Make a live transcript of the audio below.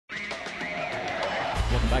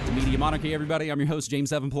Back to Media Monarchy, everybody. I'm your host,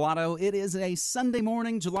 James Evan Pilato. It is a Sunday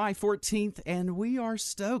morning, July 14th, and we are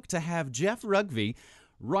stoked to have Jeff Rougvie,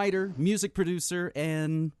 writer, music producer,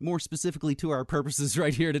 and more specifically to our purposes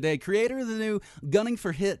right here today, creator of the new Gunning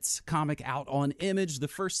for Hits comic out on Image. The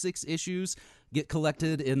first 6 issues get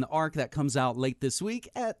collected in the arc that comes out late this week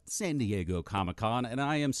at San Diego Comic-Con, and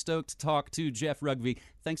I am stoked to talk to Jeff Rougvie.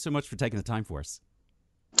 Thanks so much for taking the time for us.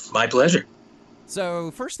 My pleasure.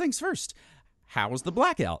 So, first things first. How was the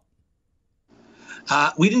blackout?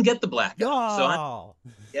 We didn't get the blackout. Oh.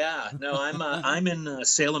 So I'm in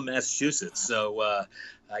Salem, Massachusetts. So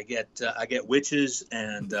I get witches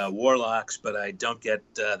and warlocks, but I don't get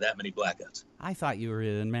that many blackouts. I thought you were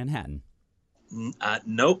in Manhattan.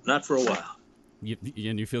 Nope, not for a while.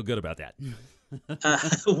 And you feel good about that?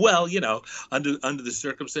 Well, under the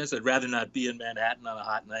circumstance, I'd rather not be in Manhattan on a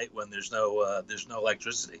hot night when there's no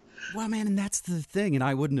electricity. Well, man, and that's the thing, and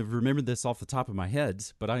I wouldn't have remembered this off the top of my head,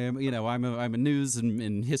 but I'm a news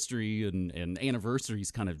and history and anniversaries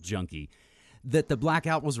kind of junkie. That the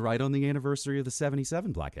blackout was right on the anniversary of the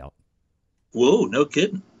 '77 blackout. Whoa, no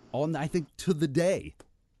kidding. On, I think, to the day.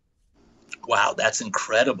 Wow, that's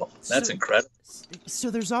incredible. That's incredible. So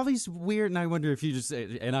there's all these weird, and I wonder if you just,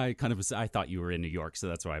 and I thought you were in New York, so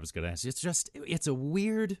that's why I was going to ask you. It's a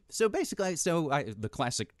weird, so basically, the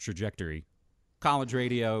classic trajectory, college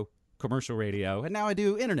radio, commercial radio, and now I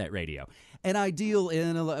do internet radio. And I deal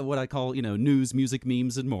in what I call, news, music,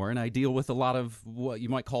 memes, and more, and I deal with a lot of what you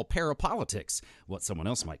might call parapolitics, what someone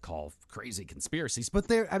else might call crazy conspiracies. But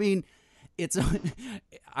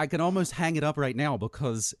I can almost hang it up right now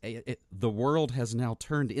because the world has now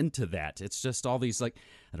turned into that. It's just all these, I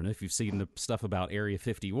don't know if you've seen the stuff about Area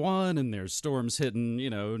 51 and there's storms hitting,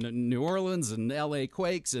 New Orleans and LA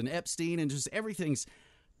quakes and Epstein and just everything's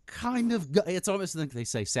kind of, it's almost like they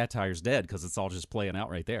say satire's dead because it's all just playing out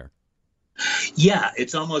right there. Yeah,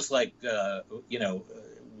 it's almost like,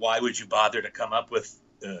 why would you bother to come up with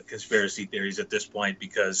conspiracy theories at this point?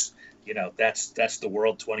 Because that's the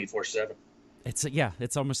world 24/7.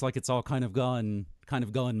 It's almost like it's all kind of gone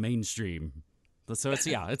mainstream. So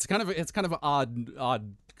it's kind of an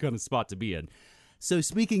odd kind of spot to be in. So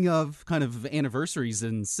speaking of kind of anniversaries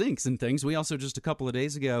and syncs and things, we also just a couple of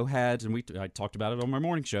days ago had, and I talked about it on my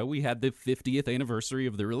morning show, we had the 50th anniversary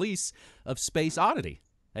of the release of Space Oddity.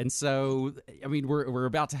 And so, I mean, we're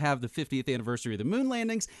about to have the 50th anniversary of the moon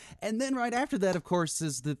landings, and then right after that, of course,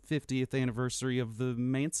 is the 50th anniversary of the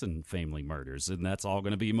Manson family murders, and that's all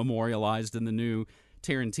going to be memorialized in the new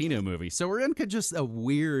Tarantino movie. So we're in just a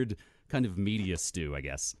weird kind of media stew, I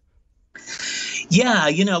guess. Yeah,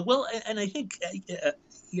 well, and I think,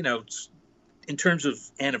 in terms of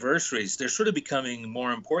anniversaries, they're sort of becoming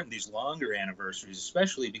more important, these longer anniversaries,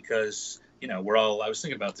 especially because I was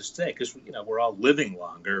thinking about this today because, we're all living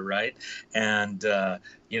longer, right? And,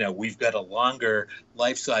 we've got a longer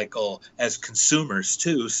life cycle as consumers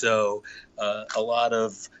too. So a lot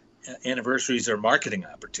of anniversaries are marketing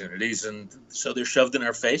opportunities, and so they're shoved in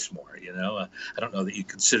our face more, I don't know that you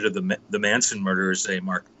consider the Manson murder as a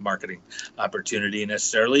marketing opportunity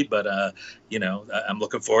necessarily, but, I'm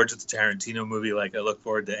looking forward to the Tarantino movie like I look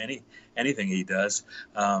forward to anything he does.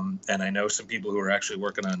 And I know some people who are actually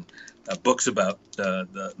working on books about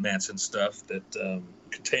the Manson stuff that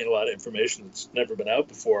contain a lot of information that's never been out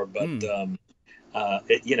before. But, you're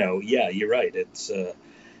right.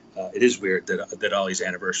 It is weird that all these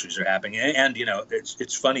anniversaries are happening. And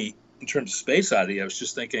it's funny in terms of Space Oddity. I was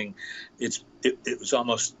just thinking it was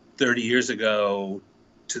almost 30 years ago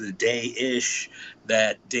to the day-ish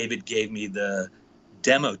that David gave me the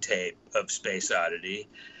demo tape of Space Oddity,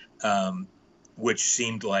 which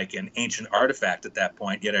seemed like an ancient artifact at that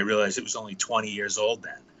point. Yet I realized it was only 20 years old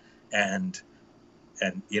then. And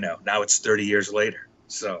now it's 30 years later.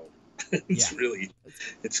 So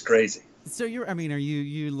it's crazy. So are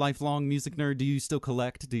you lifelong music nerd? Do you still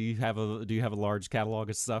collect? Do you have a large catalog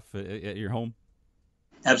of stuff at your home?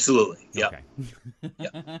 Absolutely. Yeah. Okay.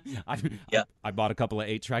 I bought a couple of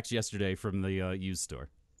 8 tracks yesterday from the used store.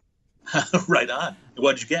 Right on.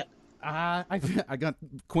 What'd you get? I got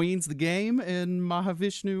Queen's The Game and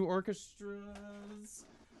Mahavishnu Orchestra's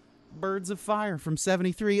Birds of Fire from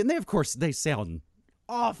 '73, and they sound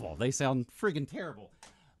awful. They sound friggin' terrible.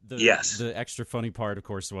 The extra funny part, of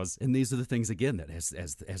course, was, and these are the things, again, that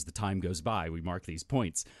as the time goes by, we mark these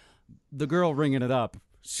points. The girl ringing it up,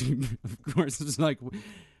 she, of course, is like,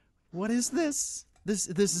 what is this? This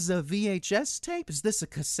is a VHS tape? Is this a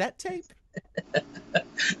cassette tape?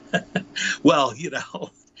 Well,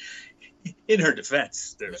 in her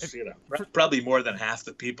defense, there's, probably more than half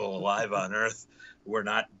the people alive on Earth were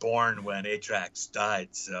not born when 8-tracks died.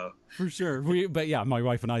 So For sure. But yeah, my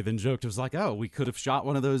wife and I then joked. It was like, oh, we could have shot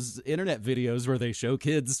one of those internet videos where they show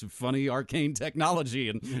kids funny arcane technology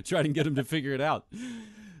and try to get them to figure it out.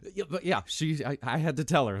 Yeah, but yeah, I had to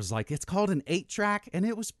tell her. I was like, it's called an 8-track, and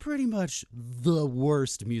it was pretty much the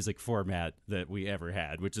worst music format that we ever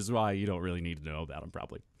had, which is why you don't really need to know about them,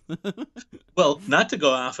 probably. well, not to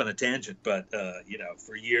go off on a tangent, but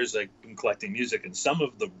for years I've been collecting music, and some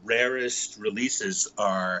of the rarest releases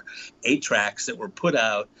are 8-tracks that were put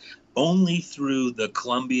out only through the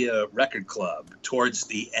Columbia Record Club towards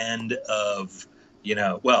the end of,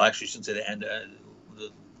 well, actually, since the end,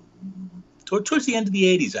 towards the end of the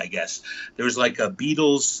 80s, I guess. There was like a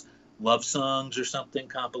Beatles love songs or something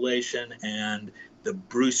compilation, and the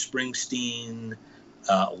Bruce Springsteen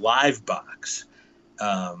live box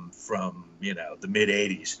from the mid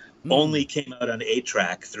 80s only came out on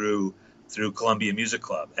 8-track through Columbia Music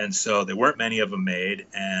Club, and so there weren't many of them made,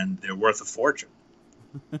 and they're worth a fortune.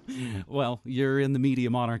 Well, you're in the media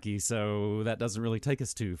monarchy, so that doesn't really take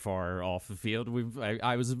us too far off the field.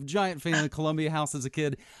 I was a giant fan of Columbia House as a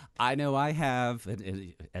kid. I know I have,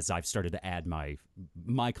 as I've started to add my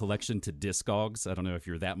collection to Discogs. I don't know if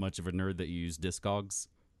you're that much of a nerd that you use Discogs.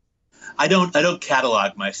 I don't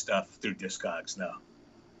catalog my stuff through Discogs, no.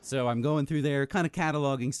 So I'm going through there, kind of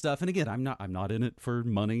cataloging stuff, and again, I'm not in it for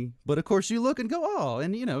money, but of course you look and go, oh,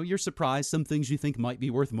 and you're surprised some things you think might be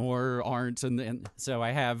worth more aren't, and so I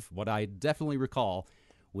have what I definitely recall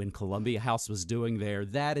when Columbia House was doing there.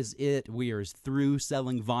 That is it. We are through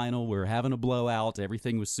selling vinyl. We're having a blowout.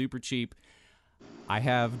 Everything was super cheap. I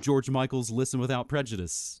have George Michael's "Listen Without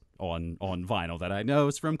Prejudice" on vinyl that I know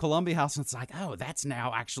is from Columbia House, and it's like, oh, that's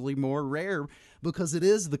now actually more rare because it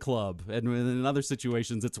is the club, and in other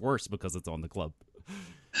situations it's worse because it's on the club.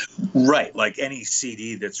 Right, like any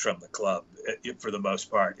CD that's from the club, for the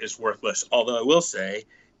most part, is worthless. Although I will say,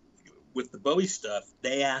 with the Bowie stuff,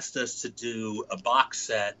 they asked us to do a box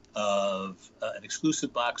set of an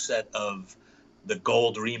exclusive box set of the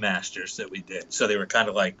gold remasters that we did. So they were kind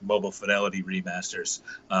of like mobile fidelity remasters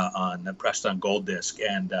pressed on gold disc,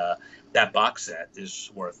 and that box set is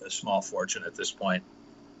worth a small fortune at this point.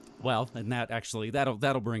 Well, and that actually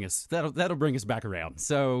that'll bring us back around.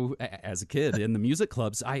 So as a kid in the music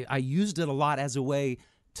clubs, I used it a lot as a way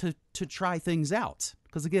to try things out.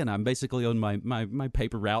 Because again, I'm basically on my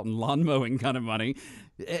paper route and lawn mowing kind of money.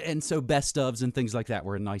 And so best ofs and things like that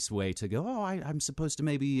were a nice way to go, oh, I'm supposed to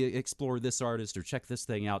maybe explore this artist or check this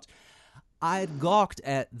thing out. I'd gawked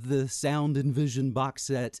at the Sound and Vision box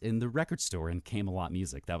set in the record store in Camelot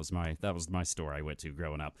Music. That was my store I went to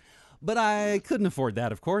growing up. But I couldn't afford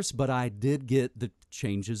that, of course, but I did get the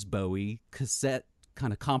Changes Bowie cassette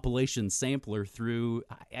kind of compilation sampler through,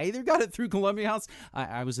 I either got it through Columbia House,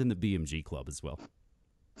 I was in the BMG club as well.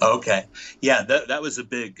 Okay. Yeah, that was a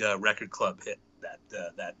big record club hit,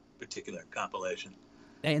 that particular compilation.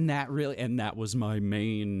 And that was my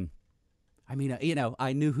main, I mean,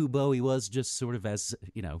 I knew who Bowie was just sort of as,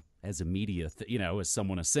 as a media, as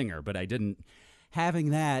someone, a singer, but I didn't, having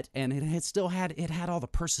that, and it had all the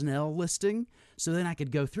personnel listing, so then I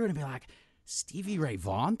could go through it and be like, Stevie Ray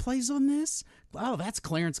Vaughan plays on this? Oh, that's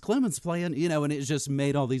Clarence Clemens playing, and it just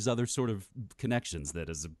made all these other sort of connections that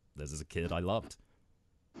as a kid I loved.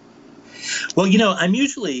 Well, I'm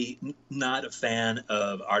usually not a fan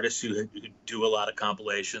of artists who do a lot of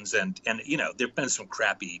compilations, and there've been some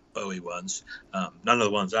crappy Bowie ones. None of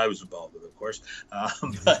the ones I was involved with, of course.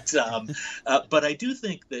 But I do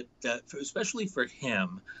think that, especially for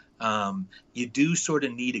him, you do sort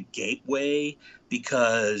of need a gateway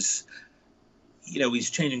because he's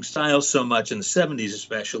changing styles so much in the 70s,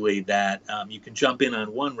 especially that you can jump in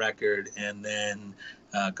on one record and then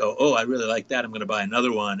go, oh, I really like that, I'm going to buy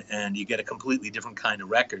another one, and you get a completely different kind of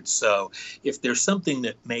record. So if there's something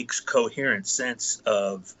that makes coherent sense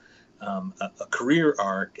of a career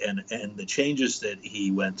arc and the changes that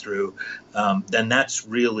he went through, then that's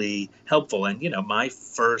really helpful. And, my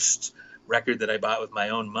first record that I bought with my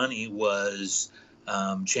own money was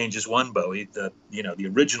Changes One Bowie, the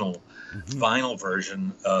original vinyl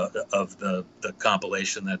version of the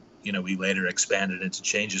compilation that we later expanded into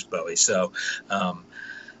Changes Bowie. So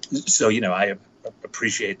I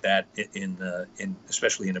appreciate that in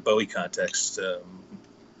especially in a Bowie context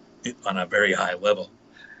on a very high level.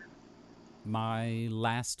 My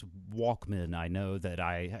last Walkman, I know that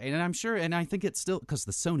I'm sure, and I think it's still, because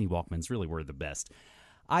the Sony Walkmans really were the best.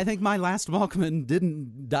 I think my last Walkman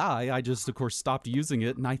didn't die. I just, of course, stopped using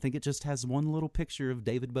it, and I think it just has one little picture of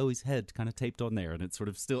David Bowie's head kind of taped on there, and it's sort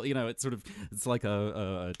of still, it's like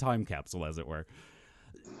a time capsule, as it were.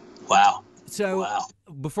 Wow. So Wow.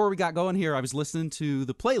 before we got going here, I was listening to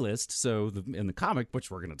the playlist. So in the comic,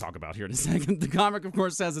 which we're going to talk about here in a second, the comic, of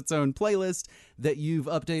course, has its own playlist that you've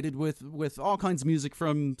updated with all kinds of music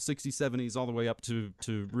from 60s, 70s, all the way up to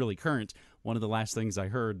really current. One of the last things I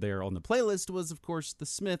heard there on the playlist was, of course, the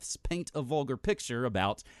Smiths' Paint a Vulgar Picture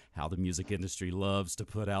about how the music industry loves to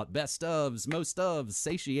put out best ofs, most ofs,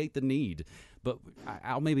 satiate the need. But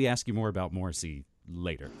I'll maybe ask you more about Morrissey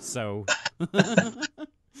later. So...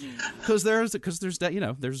 Because there's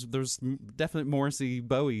there's definite Morrissey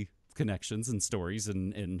Bowie connections and stories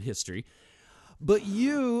and history. But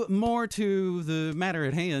you, more to the matter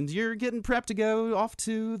at hand, you're getting prepped to go off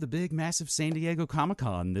to the big, massive San Diego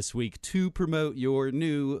Comic-Con this week to promote your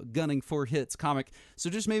new Gunning for Hits comic. So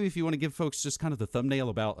just maybe if you want to give folks just kind of the thumbnail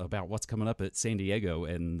about what's coming up at San Diego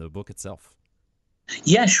and the book itself.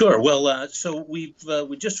 Yeah, sure. Well, so we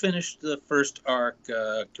just finished the first arc,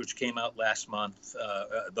 which came out last month,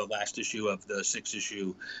 the last issue of the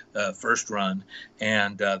 6-issue first run,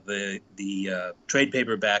 and the trade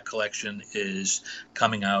paperback collection is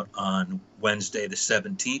coming out on Wednesday, the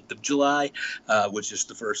 17th of July, which is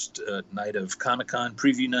the first night of Comic-Con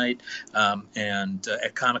preview night, and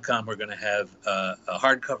at Comic-Con we're going to have a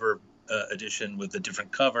hardcover edition with a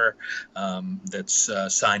different cover that's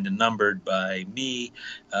signed and numbered by me,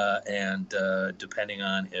 and depending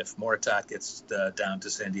on if Moritat gets down to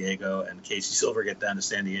San Diego and Casey Silver get down to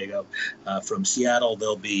San Diego from Seattle,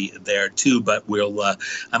 they'll be there too. But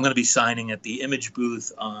I'm going to be signing at the Image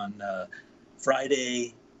booth on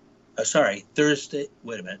Thursday.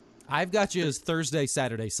 Wait a minute. I've got you as Thursday,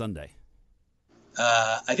 Saturday, Sunday.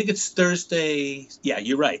 I think it's Thursday. Yeah,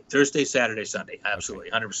 you're right. Thursday, Saturday, Sunday.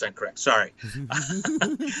 Absolutely. 100% correct. Sorry.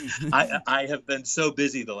 I have been so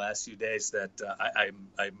busy the last few days that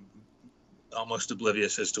I'm almost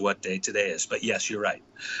oblivious as to what day today is. But yes, you're right.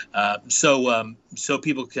 So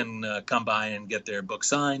people can come by and get their book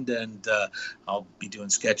signed, and I'll be doing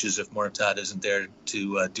sketches if Moritat isn't there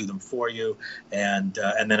to do them for you. And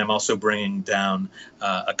then I'm also bringing down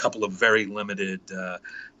a couple of very limited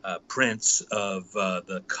prints of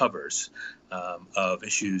the covers of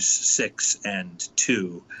issues 6 and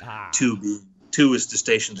 2. Two is the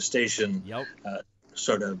station to station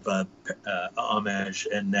sort of homage,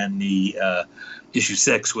 and then the issue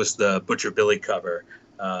 6 was the Butcher Billy cover,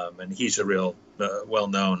 and he's a real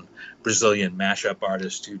well-known Brazilian mashup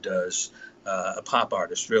artist who does a pop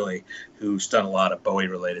artist really, who's done a lot of Bowie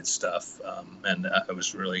related stuff, and it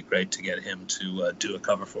was really great to get him to do a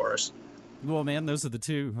cover for us. Well, man, those are the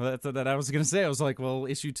two that I was going to say. I was like, well,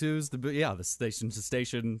 issue 2 is the station to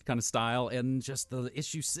station kind of style, and just the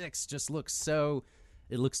issue 6 just looks so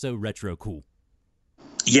retro cool.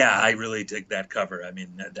 Yeah, I really dig that cover. I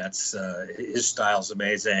mean, that's his style's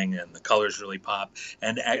amazing, and the colors really pop.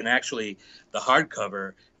 And actually, the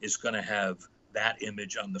hardcover is going to have that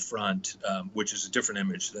image on the front, which is a different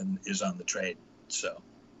image than is on the trade. So.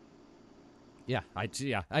 I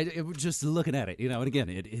just looking at it, and again,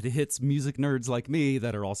 it hits music nerds like me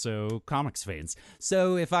that are also comics fans.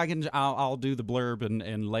 So if I can, I'll do the blurb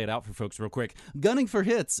and lay it out for folks real quick. Gunning for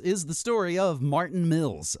Hits is the story of Martin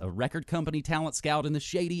Mills, a record company talent scout in the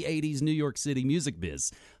shady 80s New York City music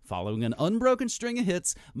biz. Following an unbroken string of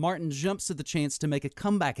hits, Martin jumps at the chance to make a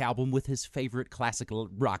comeback album with his favorite classical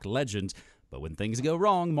rock legend. But when things go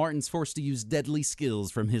wrong, Martin's forced to use deadly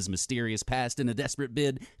skills from his mysterious past in a desperate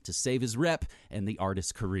bid to save his rep and the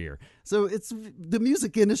artist's career. So it's the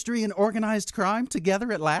music industry and organized crime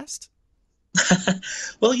together at last?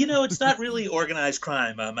 Well, it's not really organized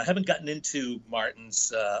crime. I haven't gotten into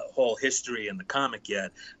Martin's whole history in the comic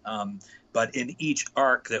yet. But in each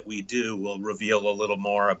arc that we do, we'll reveal a little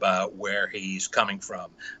more about where he's coming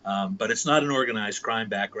from. But it's not an organized crime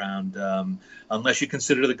background, unless you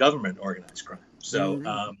consider the government organized crime. So,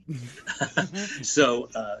 so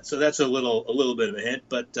that's a little bit of a hint.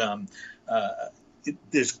 But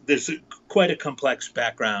there's quite a complex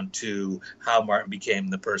background to how Martin became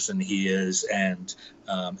the person he is, and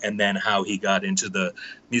then how he got into the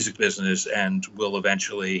music business, and will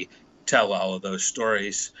eventually tell all of those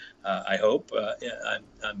stories. I hope.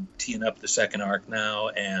 I'm teeing up the second arc now,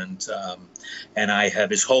 and I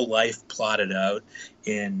have his whole life plotted out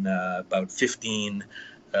in about 15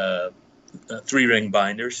 3-ring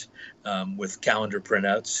binders with calendar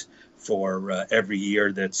printouts for every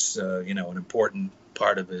year that's an important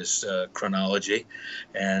part of his chronology,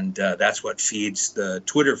 and that's what feeds the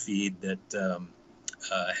Twitter feed that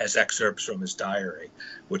has excerpts from his diary,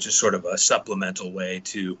 which is sort of a supplemental way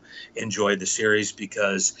to enjoy the series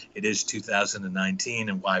because it is 2019,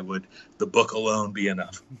 and why would the book alone be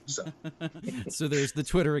enough? So, So there's the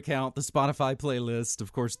Twitter account, the Spotify playlist,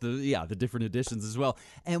 of course, the different editions as well.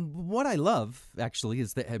 And what I love actually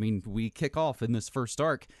is that, I mean, we kick off in this first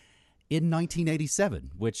arc in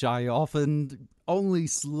 1987, which I often only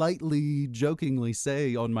slightly jokingly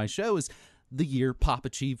say on my show is the year pop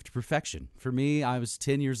achieved perfection. For me, I was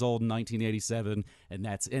 10 years old in 1987, and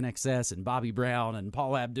that's NXS and Bobby Brown and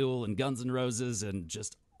Paul Abdul and Guns N' Roses and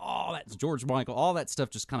just all that, George Michael, all that stuff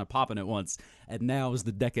just kind of popping at once. And now as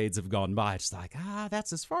the decades have gone by, it's like,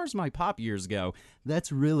 that's as far as my pop years go.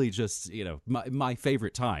 That's really just, my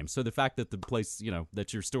favorite time. So the fact that the place,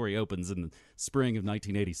 that your story opens in the spring of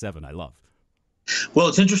 1987, I love. Well,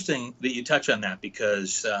 it's interesting that you touch on that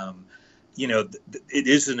because, it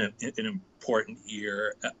is an important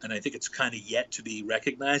year, and I think it's kind of yet to be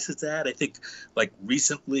recognized as that. I think, like,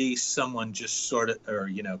 recently someone just sort of, or,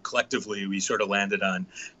 collectively we sort of landed on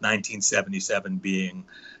 1977 being,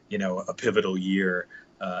 a pivotal year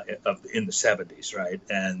in the 70s, right?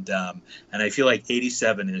 And I feel like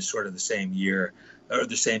 87 is sort of the same year, or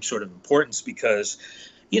the same sort of importance, because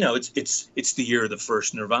it's the year of the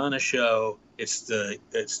first Nirvana show. It's the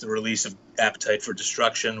release of Appetite for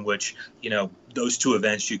Destruction, which, those two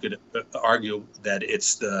events, you could argue that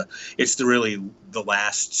it's the really the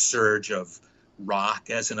last surge of rock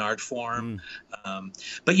as an art form.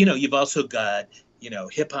 But you've also got,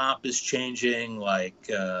 hip hop is changing, like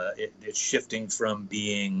it's shifting from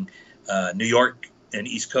being New York and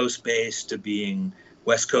East Coast based to being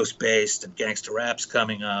West Coast based, and gangster rap's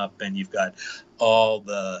coming up, and you've got all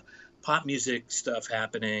the pop music stuff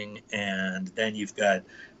happening, and then you've got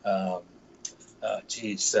the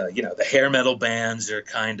hair metal bands are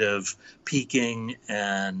kind of peaking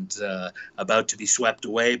and about to be swept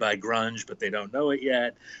away by grunge, but they don't know it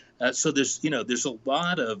yet. So there's a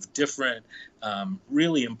lot of different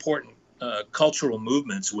really important cultural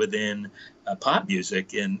movements within pop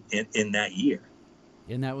music in that year.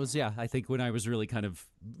 And that was, I think when I was really kind of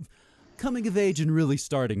coming of age and really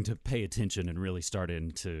starting to pay attention and really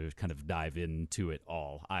starting to kind of dive into it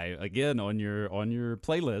all. Again, on your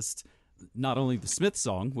playlist, not only the Smith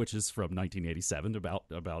song, which is from 1987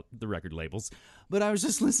 about the record labels, but I was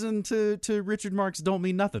just listening to Richard Marx' Don't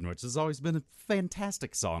Mean Nothing, which has always been a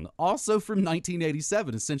fantastic song. Also from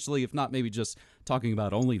 1987, essentially, if not maybe just talking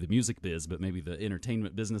about only the music biz, but maybe the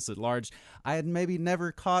entertainment business at large. I had maybe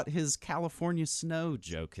never caught his California Snow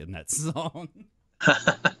joke in that song.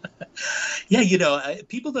 Yeah,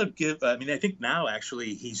 people don't give, I think now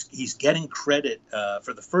actually he's getting credit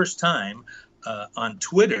for the first time on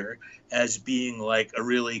Twitter as being like a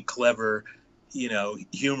really clever,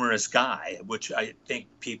 humorous guy, which I think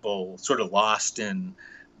people sort of lost in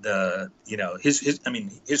the,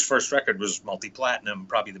 his first record was multi-platinum,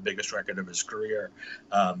 probably the biggest record of his career.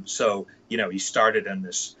 So, he started in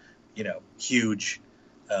this, huge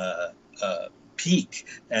peak,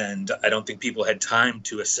 and I don't think people had time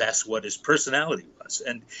to assess what his personality was.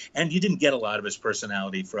 And you didn't get a lot of his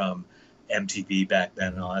personality from MTV back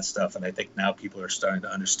then and all that stuff. And I think now people are starting to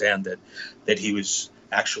understand that he was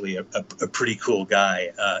actually a pretty cool guy,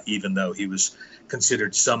 even though he was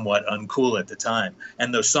considered somewhat uncool at the time.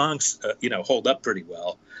 And those songs, hold up pretty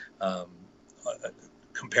well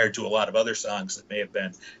compared to a lot of other songs that may have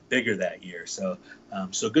been bigger that year. So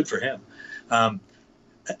good for him. And,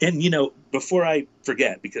 before I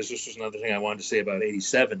forget, because this was another thing I wanted to say about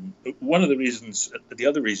 87, the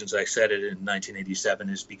other reasons I said it in 1987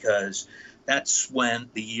 is because that's the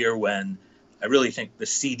year when I really think the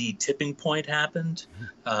CD tipping point happened,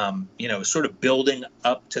 sort of building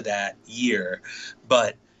up to that year.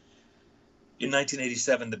 But in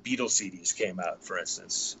 1987, the Beatles CDs came out, for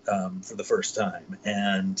instance, for the first time.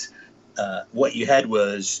 And what you had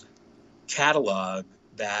was catalog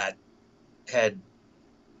that had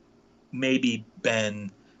maybe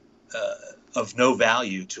been of no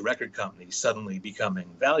value to record companies suddenly becoming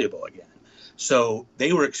valuable again. So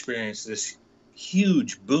they were experiencing this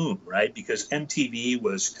huge boom, right? Because MTV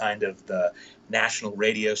was kind of the national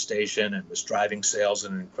radio station and was driving sales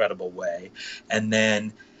in an incredible way. And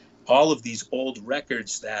then all of these old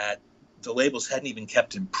records that the labels hadn't even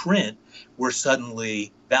kept in print were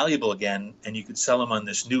suddenly valuable again, and you could sell them on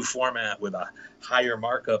this new format with a higher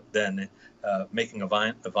markup than making a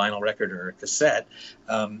vinyl record or a cassette.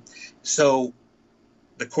 So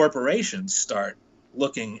the corporations start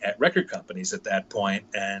looking at record companies at that point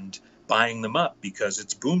and buying them up because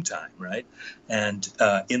it's boom time, right? And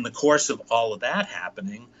in the course of all of that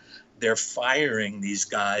happening, they're firing these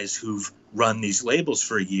guys who've run these labels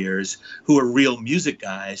for years, who are real music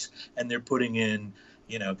guys, and they're putting in,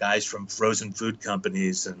 guys from frozen food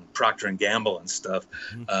companies and Procter and Gamble and stuff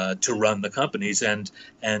to run the companies, and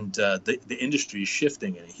the industry is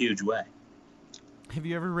shifting in a huge way. Have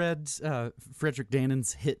you ever read Frederick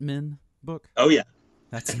Dannon's Hitmen book? Oh yeah.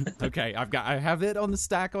 That's okay. I have it on the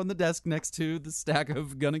stack on the desk next to the stack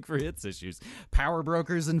of Gunning for Hits issues. Power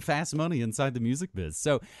brokers and fast money inside the music biz.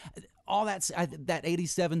 So all that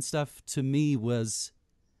 87 stuff to me was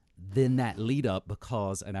then that lead up,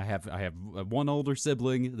 because, and I have one older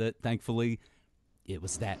sibling that thankfully it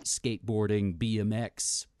was that skateboarding,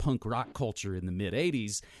 BMX, punk rock culture in the mid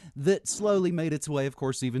 80s that slowly made its way, of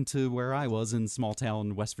course, even to where I was in small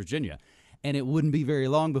town West Virginia. And it wouldn't be very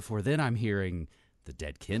long before then I'm hearing the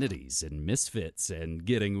Dead Kennedys and Misfits and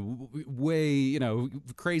getting way,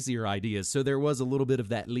 crazier ideas. So there was a little bit of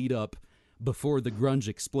that lead up before the grunge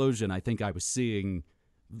explosion. I think I was seeing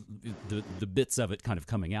the bits of it kind of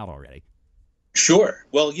coming out already. Sure.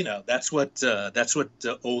 Well, that's what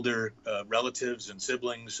older relatives and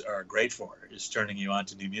siblings are great for, is turning you on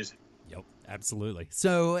to new music. Yep, absolutely.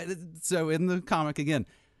 So in the comic, again,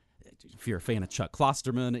 if you're a fan of Chuck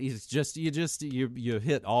Klosterman, he's you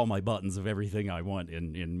hit all my buttons of everything I want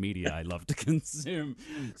in media I love to consume.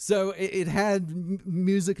 So it had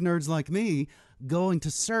music nerds like me going to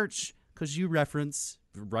search, because you reference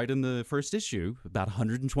right in the first issue about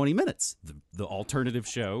 120 Minutes, the alternative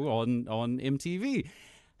show on MTV.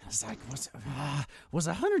 I was like, was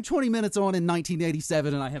 120 Minutes on in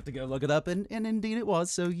 1987? And I have to go look it up, and indeed it was.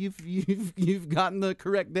 So you've gotten the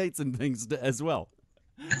correct dates and things as well.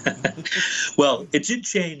 Well, it did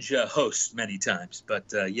change hosts many times,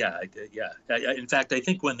 but in fact, I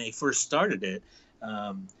think when they first started it,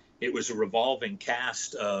 it was a revolving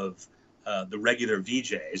cast of the regular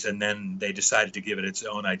VJs, and then they decided to give it its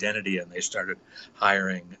own identity, and they started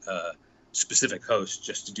hiring specific hosts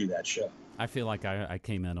just to do that show. I feel like I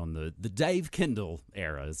came in on the Dave Kendall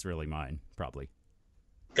era is really mine, probably.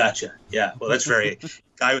 Gotcha. Yeah. Well, that's very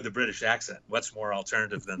guy with the British accent. What's more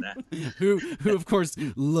alternative than that? who of course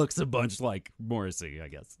looks a bunch like Morrissey, I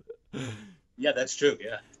guess. Yeah, that's true.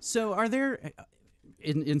 Yeah. So are there,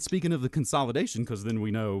 in speaking of the consolidation, because then we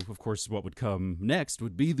know, of course, what would come next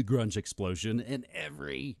would be the grunge explosion, and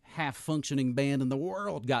every half-functioning band in the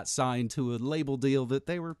world got signed to a label deal that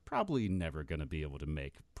they were probably never going to be able to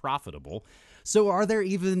make profitable. So are there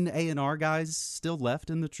even A&R guys still left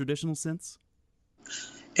in the traditional sense?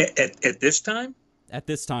 At this time? At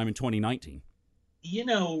this time in 2019.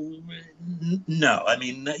 No. I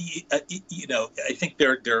mean, I think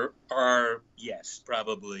there are, yes,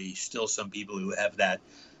 probably still some people who have that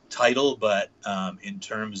title, but in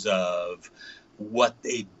terms of what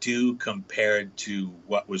they do compared to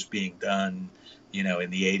what was being done, in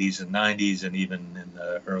the 80s and 90s, and even in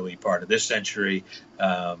the early part of this century,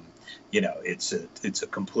 it's a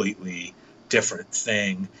completely different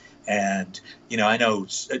thing. And, I know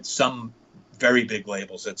some very big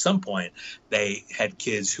labels at some point, they had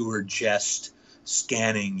kids who were just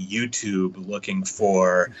scanning YouTube looking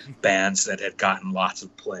for bands that had gotten lots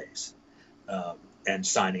of plays and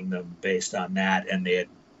signing them based on that. And they had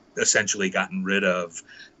essentially gotten rid of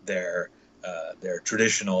their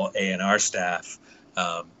traditional A&R staff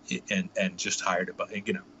and just hired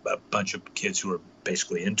a bunch of kids who were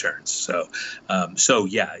basically interns. So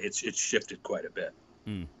yeah, it's shifted quite a bit.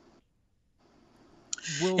 Mm.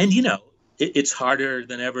 Well, and it's harder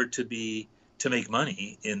than ever to make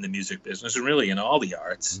money in the music business, and really in all the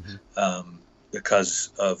arts, because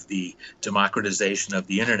of the democratization of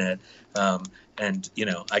the internet. And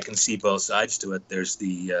I can see both sides to it.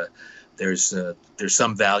 There's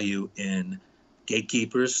some value in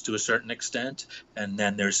gatekeepers to a certain extent, and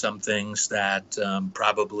then there's some things that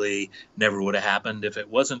probably never would have happened if it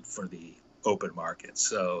wasn't for the open market.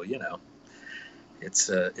 So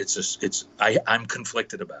I'm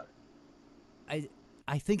conflicted about it.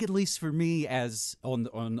 I think, at least for me, as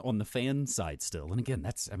on the fan side still, and again,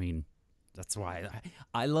 that's why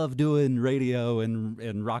I love doing radio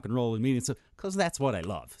and rock and roll and media, so because that's what I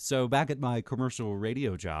love. So back at my commercial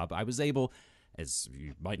radio job, I was able, as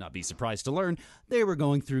you might not be surprised to learn, they were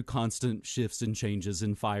going through constant shifts and changes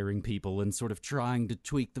and firing people and sort of trying to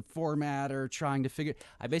tweak the format or trying to figure.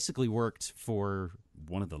 I basically worked for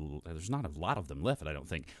one of there's not a lot of them left, I don't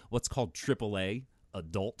think, what's called AAA,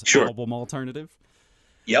 Adult Album Alternative.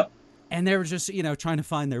 Yep. And they were just, trying to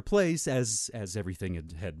find their place as everything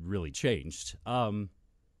had really changed.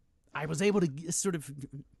 I was able to sort of,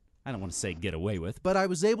 I don't want to say get away with, but I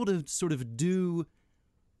was able to sort of do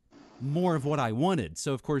more of what I wanted.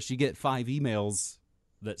 So, of course, you get 5 emails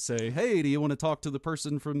that say, hey, do you want to talk to the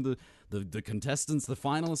person from the contestants, the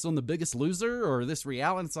finalists on The Biggest Loser or this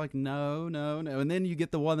reality? It's like, no. And then you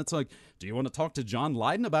get the one that's like, do you want to talk to John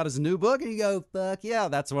Lydon about his new book? And you go, fuck yeah,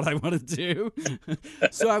 that's what I want to do.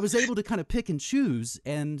 So I was able to kind of pick and choose,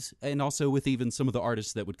 and also with even some of the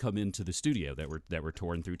artists that would come into the studio that were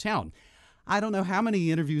touring through town. I don't know how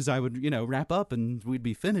many interviews I would, wrap up and we'd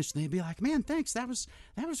be finished. And they'd be like, man, thanks. That was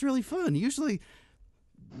really fun. Usually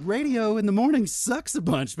radio in the morning sucks a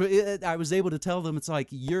bunch, but I was able to tell them, it's like,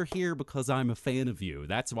 you're here because I'm a fan of you.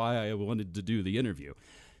 That's why I wanted to do the interview.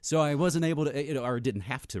 So I wasn't able to, or didn't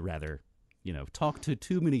have to rather, talk to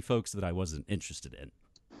too many folks that I wasn't interested in.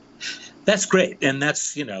 That's great. And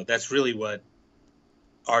that's really what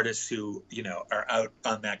artists who, are out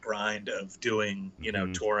on that grind of doing,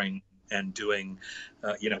 touring and doing,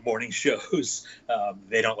 morning shows.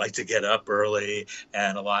 They don't like to get up early.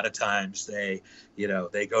 And a lot of times they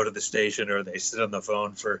go to the station or they sit on the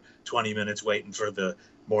phone for 20 minutes waiting for the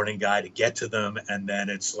morning guy to get to them. And then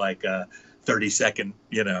it's like a 30-second,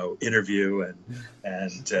 interview.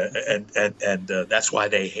 And that's why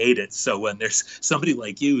they hate it. So when there's somebody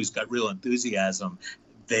like you who's got real enthusiasm,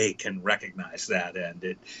 they can recognize that,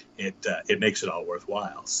 and it makes it all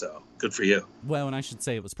worthwhile. So good for you. Well, and I should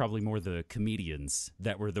say it was probably more the comedians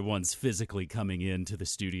that were the ones physically coming into the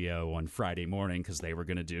studio on Friday morning because they were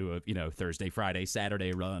going to do a Thursday, Friday,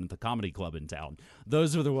 Saturday run at the comedy club in town.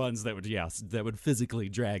 Those were the ones that would physically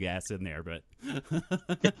drag ass in there. But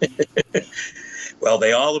well,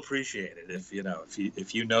 they all appreciate it if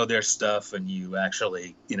you know their stuff and you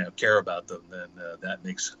actually care about them, then that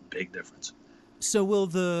makes a big difference. So will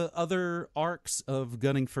the other arcs of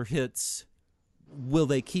Gunning for Hits, will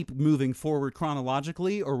they keep moving forward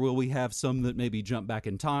chronologically, or will we have some that maybe jump back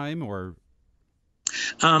in time? Or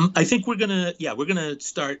I think we're gonna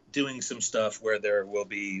start doing some stuff where there will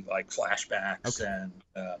be like flashbacks, okay.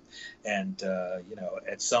 and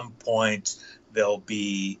at some point there'll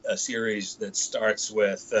be a series that starts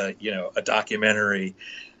with a documentary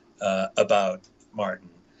about Martin,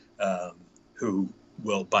 who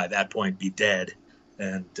will by that point be dead,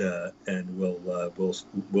 and we'll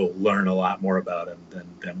learn a lot more about him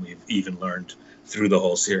than we've even learned through the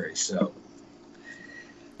whole series. So,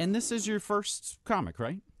 and this is your first comic,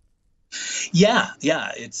 right? Yeah,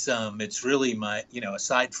 it's really my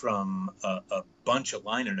aside from a bunch of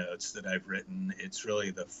liner notes that I've written, it's really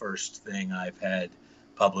the first thing I've had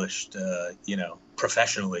published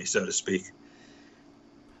professionally, so to speak.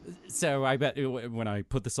 So I bet when I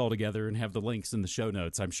put this all together and have the links in the show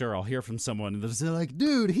notes, I'm sure I'll hear from someone that's like,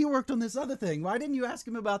 dude, he worked on this other thing. Why didn't you ask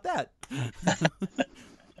him about that?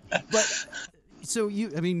 But so you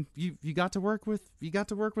got to work with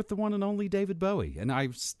the one and only David Bowie. And I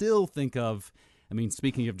still think of,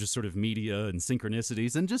 speaking of just sort of media and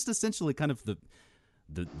synchronicities and just essentially kind of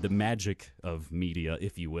the magic of media,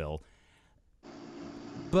 if you will,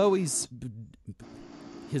 Bowie's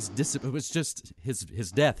his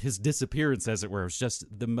death, his disappearance, as it were, was just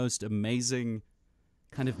the most amazing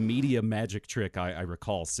kind of media magic trick I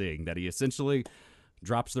recall seeing. That he essentially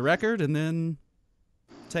drops the record and then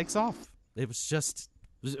takes off. It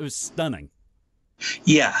was stunning.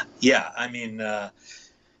 Yeah.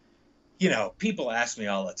 People ask me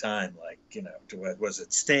all the time, like, was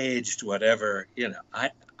it staged, whatever.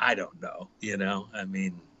 I don't know.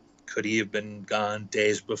 Could he have been gone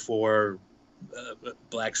days before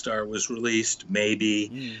Black Star was released?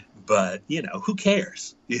 Maybe, but who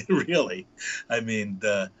cares? Really,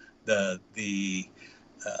 the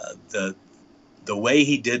way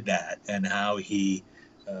he did that and how he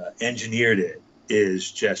engineered it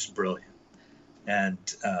is just brilliant. And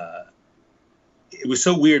it was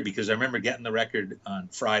so weird because I remember getting the record on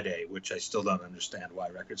Friday, which I still don't understand why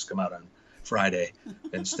records come out on Friday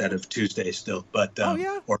instead of Tuesday still, but or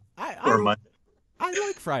Monday. I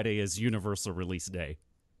like Friday as universal release day.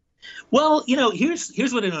 Well, here's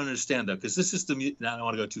what I don't understand, though, because this is I don't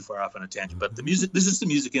want to go too far off on a tangent, but this is the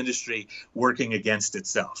music industry working against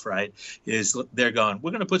itself, right? Is they're going,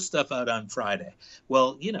 we're going to put stuff out on Friday.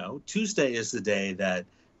 Well, Tuesday is the day that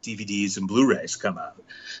DVDs and Blu-rays come out.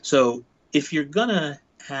 So if you're going to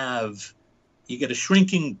you get a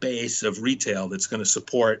shrinking base of retail that's going to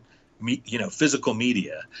support, physical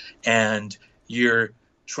media, and you're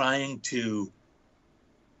trying to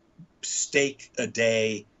stake a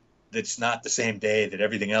day that's not the same day that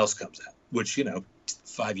everything else comes out, which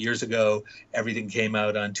 5 years ago everything came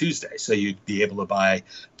out on Tuesday, so you'd be able to buy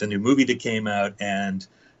the new movie that came out and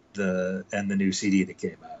the new CD that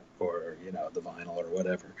came out, or the vinyl or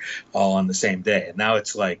whatever, all on the same day. And now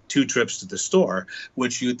it's like 2 trips to the store,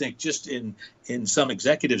 which you'd think just in some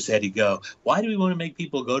executive's head, you go, why do we want to make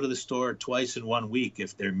people go to the store twice in 1 week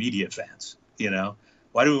if they're media fans?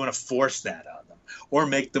 Why do we want to force that on them or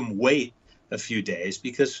make them wait a few days?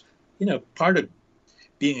 Because, part of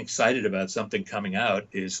being excited about something coming out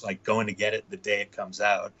is like going to get it the day it comes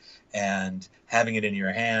out and having it in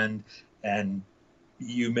your hand, and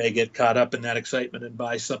you may get caught up in that excitement and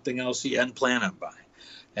buy something else you hadn't planned on buying.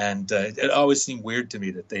 And it always seemed weird to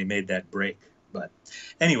me that they made that break. But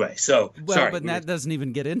anyway, sorry. But that doesn't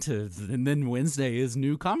even get into, and then Wednesday is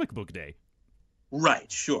New Comic Book Day.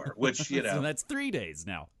 Right, sure. Which, so that's 3 days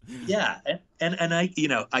now. Yeah. And I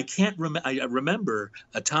can't remember. I remember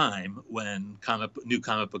a time when New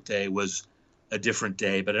Comic Book Day was a different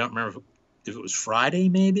day, but I don't remember if it was Friday,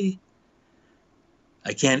 maybe.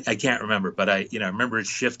 I can't remember, but I remember it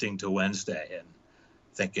shifting to Wednesday and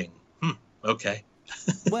thinking, okay.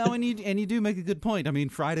 Well, and you do make a good point. I mean,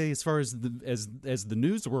 Friday, as far as the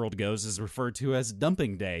news world goes, is referred to as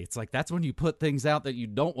dumping day. It's like that's when you put things out that you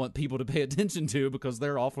don't want people to pay attention to because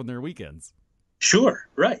they're off on their weekends. Sure,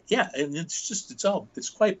 right, yeah, and it's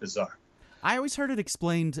quite bizarre. I always heard it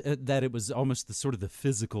explained that it was almost the sort of the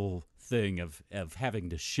physical thing of having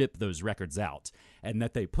to ship those records out, and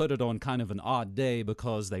that they put it on kind of an odd day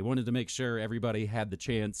because they wanted to make sure everybody had the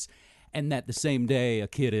chance. And that the same day, a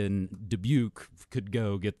kid in Dubuque could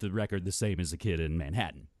go get the record the same as a kid in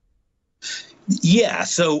Manhattan. Yeah,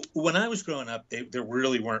 so when I was growing up, there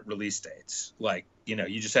really weren't release dates. Like,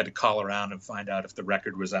 you just had to call around and find out if the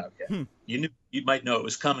record was out yet. You might know it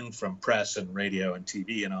was coming from press and radio and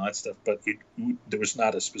TV and all that stuff, but there was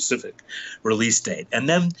not a specific release date. And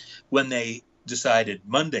then when they decided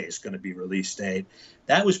Monday is going to be release date,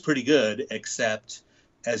 that was pretty good, except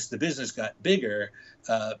as the business got bigger,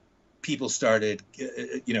 people started,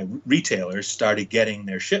 retailers started getting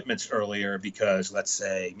their shipments earlier because, let's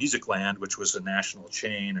say, Musicland, which was a national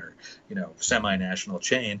chain or, semi-national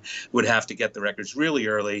chain, would have to get the records really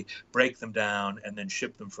early, break them down, and then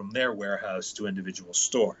ship them from their warehouse to individual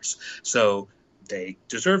stores. So they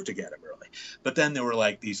deserved to get them early. But then there were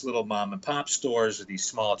like these little mom and pop stores or these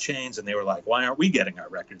small chains, and they were like, why aren't we getting our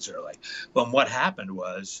records early? Well, and what happened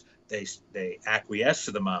was, they acquiesced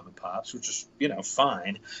to the mom and pops, which is,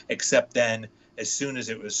 fine, except then as soon as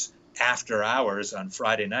it was after hours on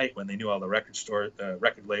Friday night when they knew all the record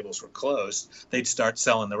labels were closed, they'd start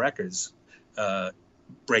selling the records,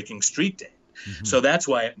 breaking street date. Mm-hmm. So that's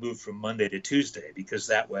why it moved from Monday to Tuesday, because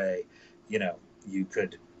that way, you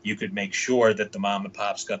could make sure that the mom and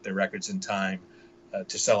pops got their records in time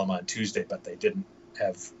to sell them on Tuesday, but they didn't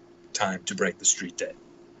have time to break the street date.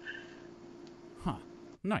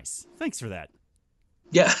 Nice. Thanks for that.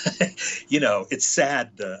 Yeah. It's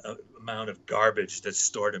sad the amount of garbage that's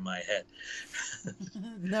stored in my head.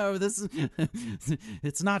 No,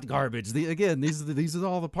 it's not garbage. These are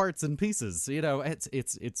all the parts and pieces.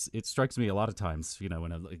 It strikes me a lot of times,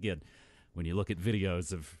 when you look at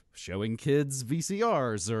videos of showing kids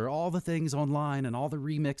VCRs or all the things online and all the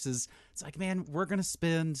remixes, it's like, man, we're going to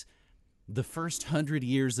spend the first 100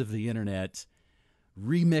 years of the internet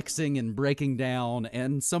remixing and breaking down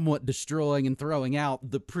and somewhat destroying and throwing out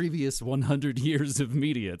the previous 100 years of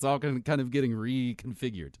media. It's all kind of getting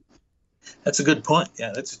reconfigured. That's a good point.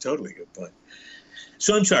 Yeah, that's a totally good point.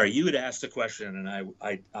 So I'm sorry, you had asked a question and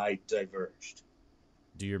I diverged.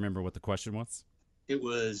 Do you remember what the question was? It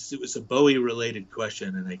was a Bowie related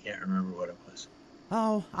question and I can't remember what it was.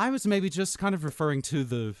 Oh, I was maybe just kind of referring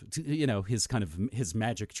to his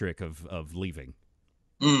magic trick of leaving.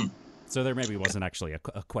 So there maybe wasn't actually a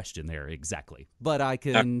question there exactly, but I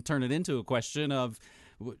can turn it into a question of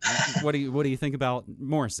what do you think about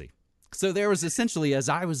Morrissey? So there was essentially, as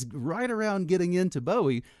I was right around getting into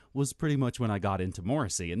Bowie, was pretty much when I got into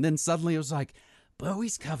Morrissey, and then suddenly it was like,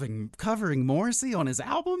 Bowie's covering Morrissey on his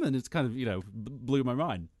album, and it's kind of blew my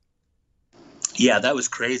mind. Yeah, that was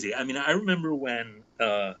crazy. I mean, I remember when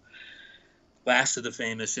Last of the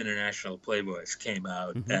Famous International Playboys came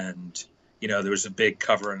out, mm-hmm. and there was a big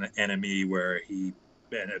cover in Enemy where he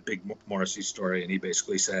had a big Morrissey story, and he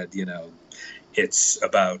basically said, it's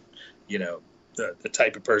about, the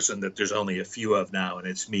type of person that there's only a few of now, and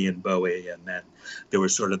it's me and Bowie. And then there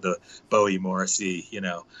was sort of the Bowie Morrissey,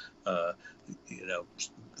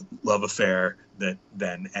 love affair that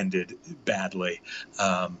then ended badly.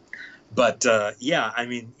 But I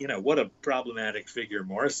mean, what a problematic figure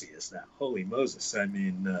Morrissey is now. Holy Moses. I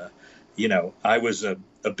mean, I was a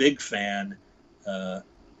big fan of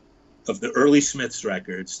the early Smiths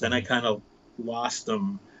records. Then I kind of lost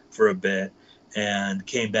them for a bit and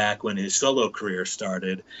came back when his solo career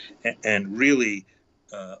started and really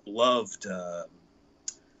loved.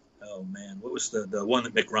 Oh man, what was the one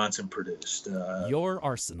that Mick Ronson produced? Your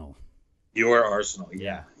Arsenal. Your Arsenal,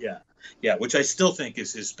 Yeah. yeah, which I still think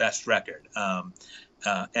is his best record.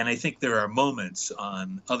 And I think there are moments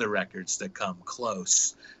on other records that come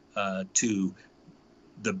close to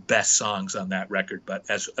the best songs on that record. But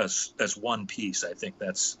as one piece, I think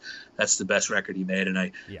that's the best record he made. And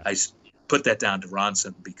I put that down to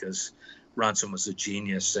Ronson because Ronson was a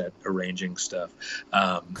genius at arranging stuff.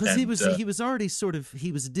 Because he was already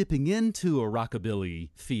he was dipping into a rockabilly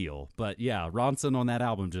feel, but yeah, Ronson on that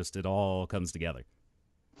album, just it all comes together.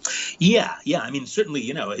 Yeah. I mean, certainly,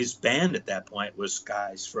 his band at that point was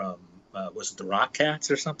guys from was it the Rock Cats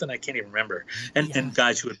or something? I can't even remember. And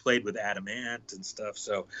guys who had played with Adam Ant and stuff.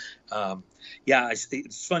 So,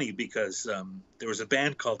 it's funny because there was a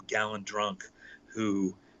band called Gallon Drunk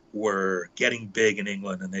who were getting big in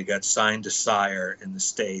England, and they got signed to Sire in the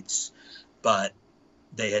States, but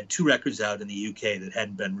they had 2 records out in the UK that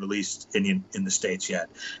hadn't been released in the States yet.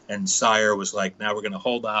 And Sire was like, now we're going to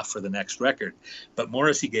hold off for the next record. But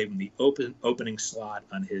Morrissey gave him the opening slot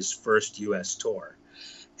on his first US tour.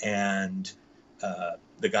 And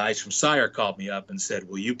the guys from Sire called me up and said,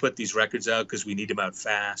 will you put these records out because we need them out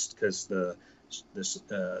fast because the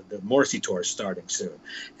Morrissey tour is starting soon.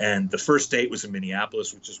 And the first date was in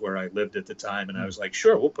Minneapolis, which is where I lived at the time. And I was like,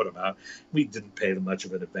 sure, we'll put them out. We didn't pay them much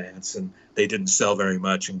of an advance, and they didn't sell very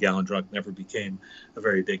much. And Gallon Drunk never became a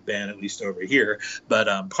very big band, at least over here. But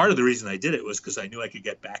part of the reason I did it was because I knew I could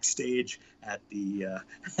get backstage at the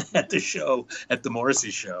at the show, at the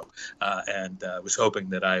Morrissey show, and was hoping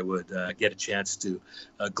that I would get a chance to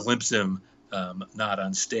glimpse him not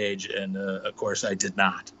on stage. And of course, I did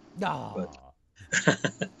not. No. But,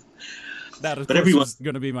 that of course was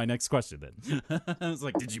going to be my next question then. I was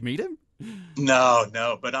like, did you meet him?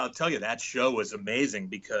 No, but I'll tell you, that show was amazing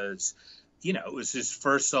because, it was his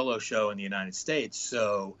first solo show in the United States.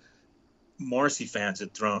 So Morrissey fans had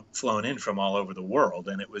flown in from all over the world,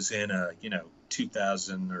 and it was in a,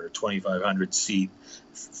 2,000 or 2,500 seat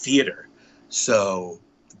theater. So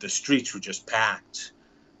the streets were just packed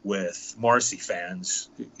with Morrissey fans,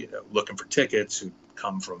 looking for tickets who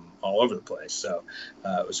come from all over the place. So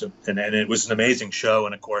it was it was an amazing show.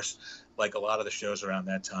 And of course, like a lot of the shows around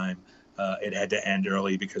that time, it had to end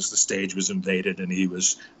early because the stage was invaded and he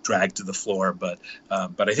was dragged to the floor. But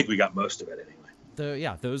I think we got most of it anyway.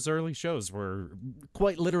 Those early shows were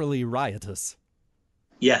quite literally riotous.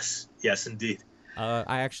 Yes, indeed.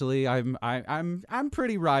 I'm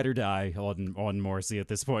pretty ride or die on Morrissey at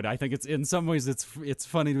this point. I think it's in some ways it's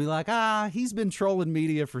funny to be like, he's been trolling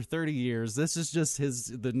media for 30 years. This is just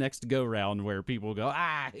the next go round where people go,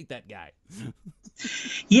 I hate that guy.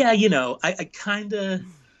 Yeah, I kind of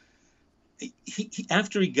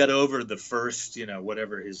after he got over the first,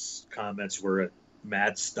 whatever his comments were at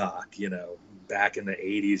Madstock, back in the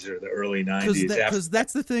 80s or the early 90s. Because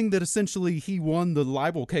that's the thing that essentially he won the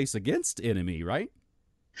libel case against Enemy, right?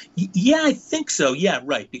 Yeah, I think so. Yeah,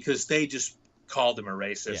 right. Because they just called him a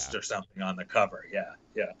racist or something on the cover. Yeah.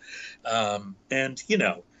 And,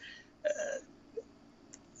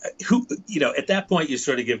 at that point, you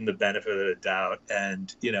sort of give him the benefit of the doubt.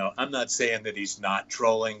 And, I'm not saying that he's not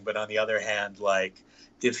trolling, but on the other hand, like,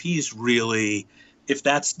 if he's really...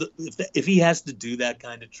 If he has to do that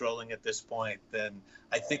kind of trolling at this point, then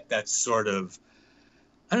I think that's sort of,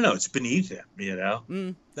 I don't know, it's beneath him,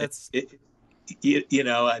 That's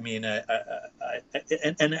I mean,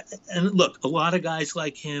 and look, a lot of guys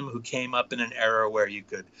like him who came up in an era where you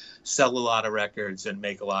could sell a lot of records and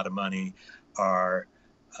make a lot of money are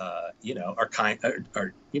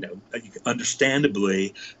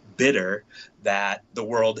understandably bitter that the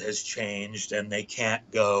world has changed and they can't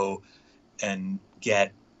go and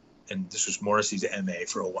get, and this was Morrissey's MO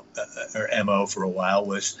for a while,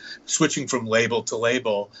 was switching from label to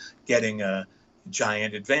label, getting a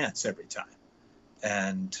giant advance every time,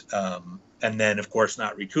 and then of course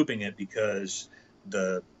not recouping it because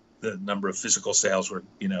the number of physical sales were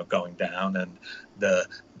going down, and the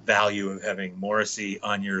value of having Morrissey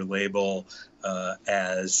on your label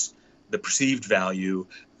as the perceived value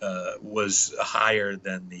was higher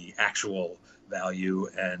than the actual value,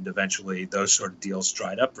 and eventually those sort of deals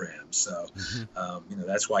dried up for him. So,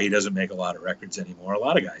 that's why he doesn't make a lot of records anymore. A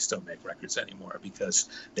lot of guys don't make records anymore because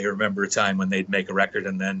they remember a time when they'd make a record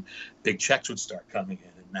and then big checks would start coming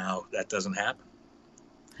in, and now that doesn't happen.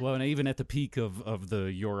 Well, and even at the peak of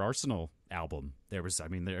the Your Arsenal album, there was,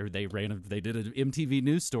 they did an MTV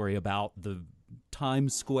news story about the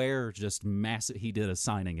Times Square just massive. He did a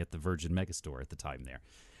signing at the Virgin Megastore at the time there.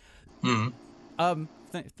 Mm-hmm.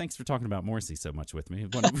 Thanks for talking about Morrissey so much with me.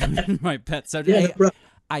 One of my pet subjects.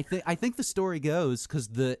 I think the story goes because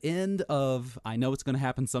the end of I Know It's Going to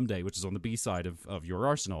Happen Someday, which is on the B side of Your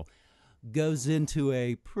Arsenal, goes into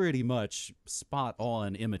a pretty much spot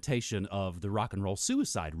on imitation of the Rock and Roll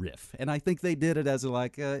Suicide riff. And I think they did it as a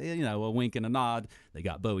wink and a nod. They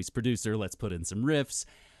got Bowie's producer, let's put in some riffs.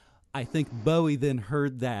 I think Bowie then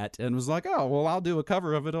heard that and was like, oh, well, I'll do a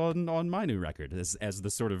cover of it on my new record as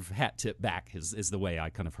the sort of hat tip back is the way I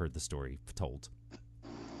kind of heard the story told.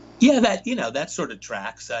 Yeah, that sort of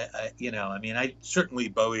tracks. I certainly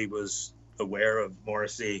Bowie was aware of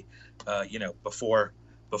Morrissey,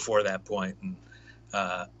 before that point,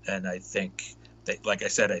 and I think that, like I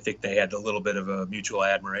said, I think they had a little bit of a mutual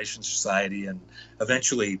admiration society, and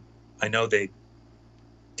eventually, I know they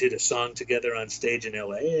did a song together on stage in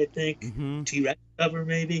L.A. I think T-Rex cover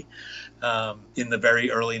maybe in the very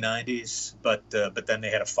early '90s, but then they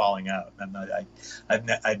had a falling out, and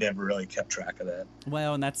I never really kept track of that.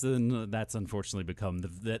 Well, and that's unfortunately become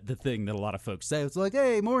the thing that a lot of folks say. It's like,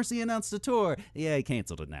 hey, Morrissey announced a tour. Yeah, he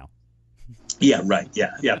canceled it now. Yeah, right.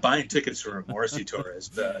 Yeah. Buying tickets for a Morrissey tour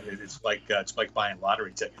it's like buying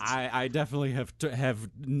lottery tickets. I definitely have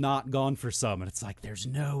not gone for some, and it's like there's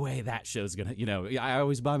no way that show's gonna. I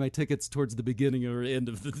always buy my tickets towards the beginning or end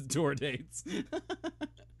of the tour dates.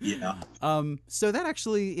 Yeah. So that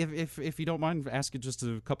actually, if you don't mind, asking just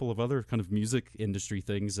a couple of other kind of music industry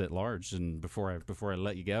things at large, and before I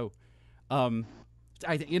let you go,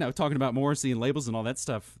 talking about Morrissey and labels and all that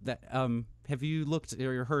stuff. That have you looked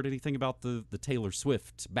or heard anything about the Taylor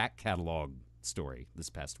Swift back catalog story this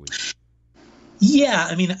past week? Yeah,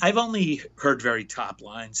 I mean, I've only heard very top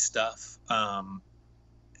line stuff.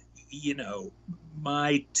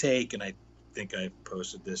 My take, and I think I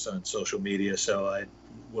posted this on social media, so I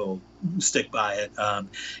will stick by it,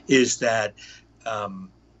 is that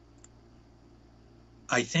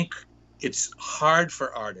I think it's hard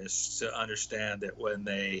for artists to understand that when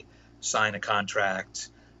they sign a contract,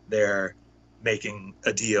 they're making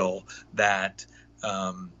a deal that,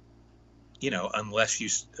 unless you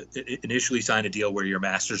initially sign a deal where your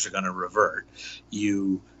masters are going to revert,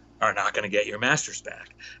 you are not going to get your masters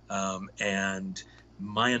back. And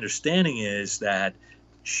my understanding is that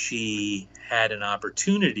she had an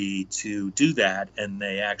opportunity to do that, and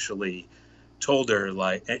they actually told her,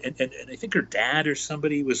 like, and I think her dad or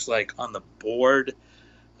somebody was like on the board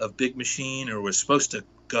of Big Machine, or was supposed to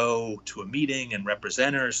go to a meeting and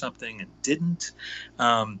represent her or something, and didn't.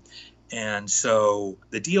 And so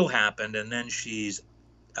the deal happened, and then she's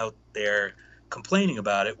out there complaining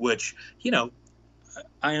about it, which,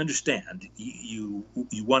 I understand. You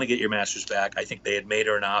want to get your masters back. I think they had made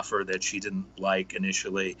her an offer that she didn't like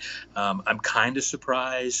initially. I'm kind of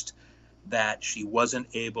surprised that she wasn't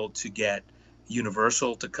able to get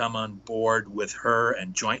Universal to come on board with her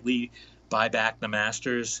and jointly buy back the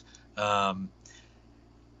masters. I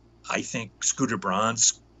think Scooter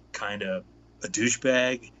Braun's kind of a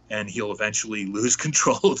douchebag, and he'll eventually lose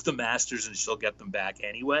control of the masters, and she'll get them back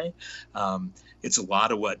anyway. It's a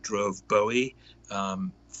lot of what drove Bowie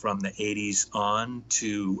from the 80s on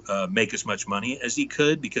to make as much money as he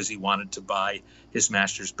could, because he wanted to buy his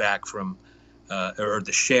masters back from, or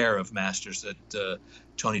the share of masters that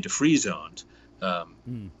Tony DeFries owned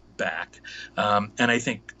back. And I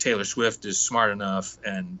think Taylor Swift is smart enough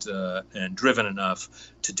and driven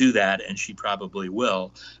enough to do that, and she probably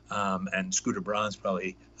will. And Scooter Braun's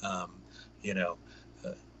probably,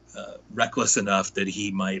 reckless enough that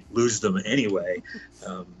he might lose them anyway.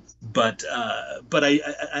 But I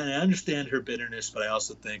understand her bitterness, but I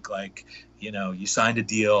also think, like, you signed a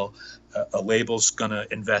deal, a label's going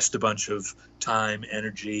to invest a bunch of time,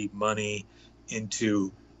 energy, money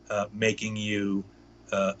into making you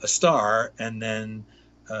a star, and then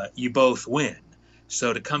you both win.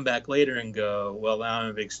 So to come back later and go, well, now I'm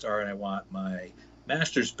a big star and I want my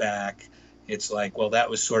masters back, it's like, well, that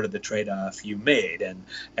was sort of the trade-off you made.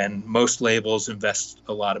 And most labels invest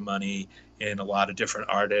a lot of money in a lot of different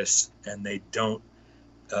artists, and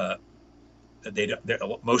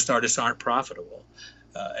most artists aren't profitable.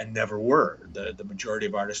 And never were. The majority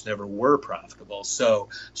of artists never were profitable. So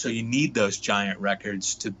you need those giant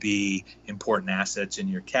records to be important assets in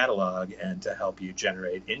your catalog and to help you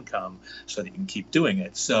generate income so that you can keep doing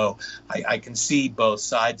it. So I can see both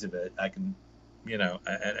sides of it. I can,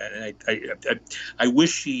 and I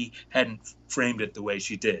wish she hadn't framed it the way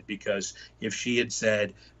she did, because if she had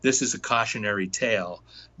said, this is a cautionary tale,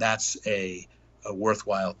 that's a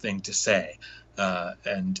worthwhile thing to say.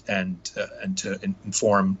 And to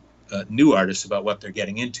inform new artists about what they're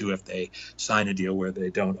getting into if they sign a deal where they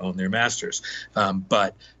don't own their masters.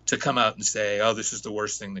 But to come out and say, oh, this is the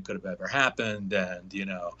worst thing that could have ever happened, and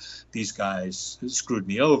these guys screwed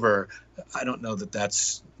me over, I don't know that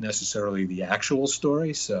that's necessarily the actual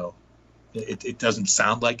story. So it doesn't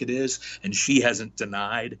sound like it is, and she hasn't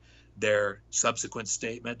denied their subsequent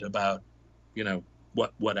statement about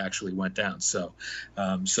what actually went down. So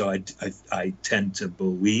I tend to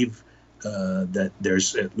believe that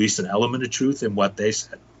there's at least an element of truth in what they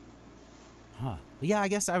said. Huh. Yeah, I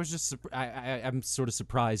guess I was just I'm sort of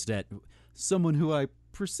surprised at someone who I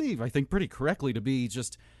perceive, I think pretty correctly, to be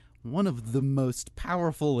just one of the most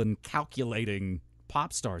powerful and calculating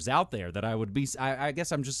pop stars out there, that I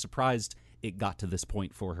guess I'm just surprised it got to this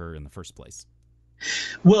point for her in the first place.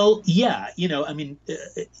 Well, yeah, I mean,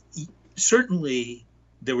 certainly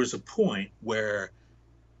there was a point where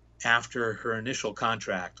after her initial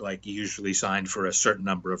contract, like you usually signed for a certain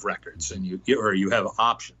number of records, and you have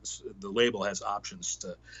options. The label has options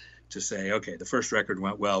to say, okay, the first record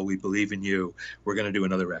went well, we believe in you, we're going to do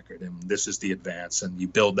another record, and this is the advance, and you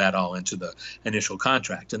build that all into the initial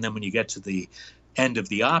contract. And then when you get to the end of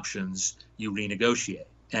the options, you renegotiate.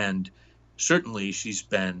 And certainly she's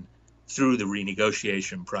been through the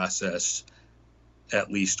renegotiation process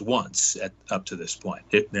at least once up to this point.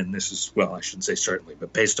 And this is, well, I shouldn't say certainly,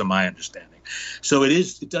 but based on my understanding. So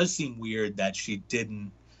it does seem weird that she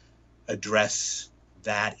didn't address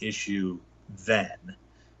that issue then,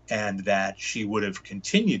 and that she would have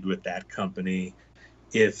continued with that company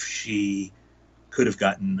if she could have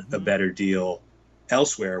gotten a better deal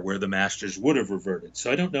elsewhere where the masters would have reverted.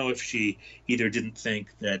 So I don't know if she either didn't think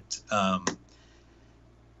that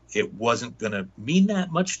it wasn't going to mean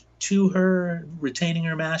that much to her retaining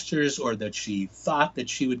her masters, or that she thought that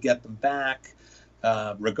she would get them back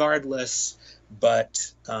regardless.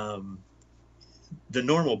 But the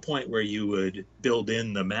normal point where you would build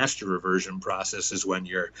in the master reversion process is when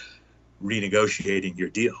you're renegotiating your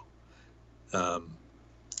deal.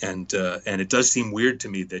 And it does seem weird to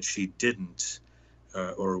me that she didn't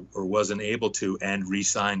or wasn't able to, and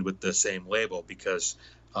re-signed with the same label, because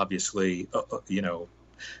obviously,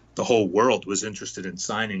 the whole world was interested in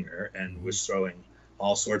signing her and was throwing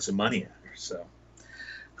all sorts of money at her. So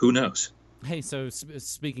who knows? Hey, so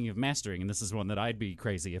speaking of mastering, and this is one that I'd be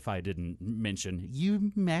crazy if I didn't mention,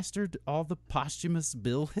 you mastered all the posthumous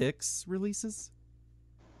Bill Hicks releases?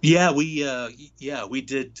 Yeah, we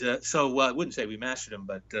did. So I wouldn't say we mastered them,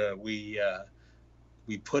 but we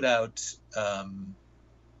put out.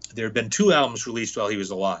 There had been 2 albums released while he was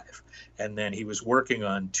alive, and then he was working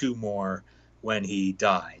on 2 more when he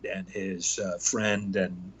died. And his friend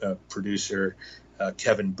and producer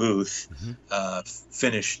Kevin Booth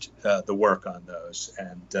finished the work on those,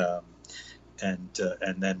 and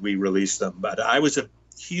then we released them. But I was a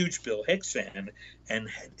huge Bill Hicks fan and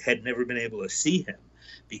had never been able to see him,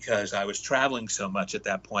 because I was traveling so much at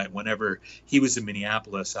that point. Whenever he was in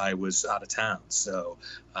Minneapolis, I was out of town, so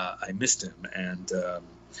I missed him, and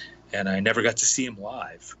I never got to see him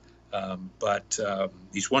live. But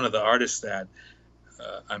he's one of the artists that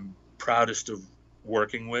I'm proudest of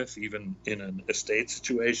working with, even in an estate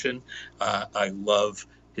situation. I love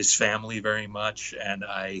his family very much, and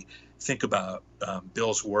I think about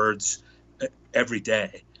Bill's words every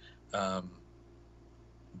day,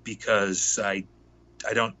 because I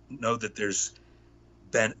don't know that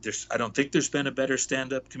I don't think there's been a better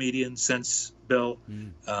stand-up comedian since Bill.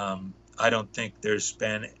 I don't think there's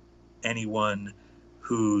been anyone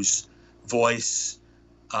whose voice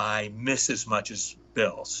I miss as much as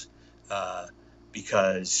Bill's,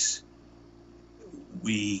 because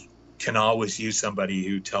we can always use somebody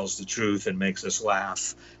who tells the truth and makes us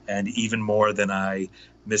laugh. And even more than I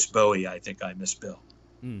miss Bowie, I think I miss Bill.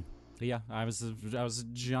 Yeah, I was a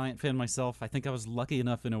giant fan myself. I think I was lucky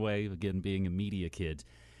enough, in a way, again, being a media kid.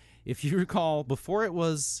 If you recall, before it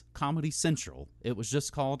was Comedy Central, it was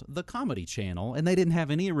just called The Comedy Channel, and they didn't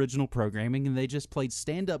have any original programming, and they just played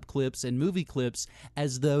stand-up clips and movie clips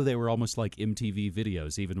as though they were almost like MTV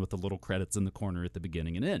videos, even with the little credits in the corner at the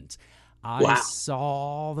beginning and end. I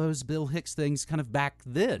saw those Bill Hicks things kind of back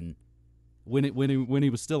then, when he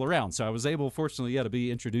was still around. So I was able, fortunately, to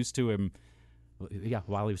be introduced to him,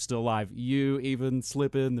 while he was still alive. You even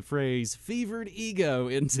slip in the phrase "fevered ego"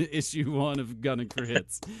 into issue 1 of Gunning for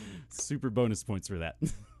Hits. Super bonus points for that.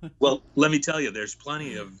 Well, let me tell you, there's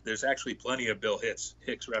actually plenty of Bill Hicks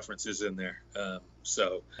references in there.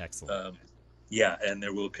 So excellent. Yeah, and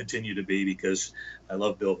there will continue to be, because I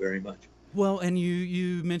love Bill very much. Well, and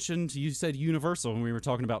you said Universal when we were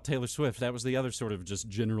talking about Taylor Swift. That was the other sort of just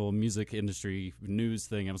general music industry news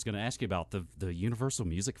thing I was going to ask you about, the Universal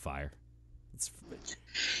Music Fire.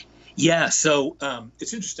 Yeah, so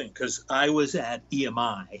it's interesting because I was at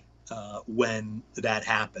EMI when that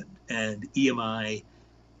happened, and EMI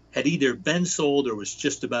had either been sold or was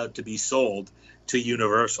just about to be sold to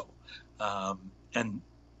Universal. And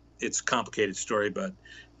it's a complicated story, but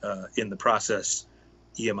in the process,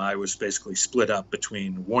 EMI was basically split up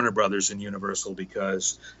between Warner Brothers and Universal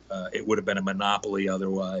because it would have been a monopoly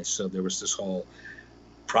otherwise. So there was this whole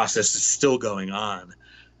process that's still going on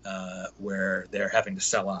where they're having to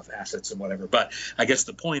sell off assets and whatever. But I guess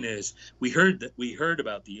the point is, we heard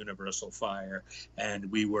about the Universal fire,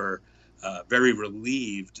 and we were very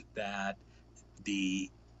relieved that the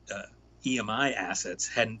EMI assets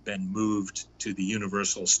hadn't been moved to the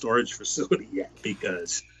Universal storage facility yet,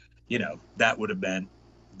 because that would have been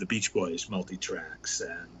the Beach Boys multi-tracks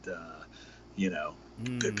and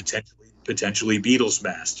Mm. potentially Beatles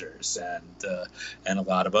masters and a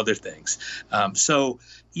lot of other things. So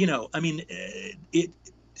I mean,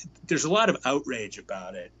 there's a lot of outrage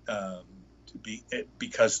about it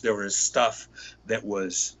because there was stuff that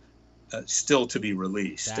was still to be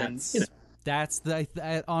released, and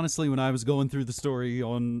Honestly, when I was going through the story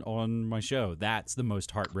on my show, that's the most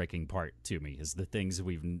heartbreaking part to me, is the things that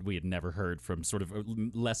we had never heard from sort of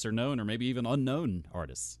lesser known or maybe even unknown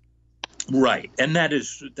artists. Right, and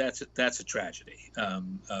that's a tragedy.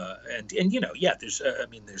 And yeah, there's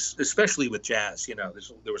especially with jazz,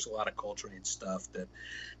 there was a lot of Coltrane stuff that,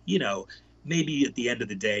 maybe at the end of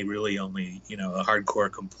the day, really only a hardcore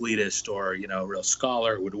completist or a real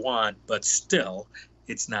scholar would want, but still,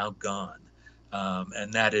 it's now gone,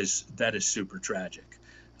 and that is super tragic.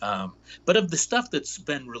 But of the stuff that's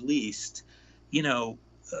been released, the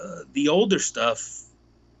older stuff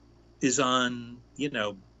is on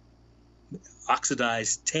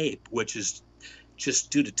oxidized tape, which is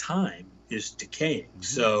just due to time is decaying. Mm-hmm.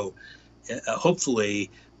 So hopefully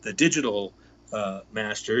the digital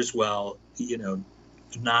masters, while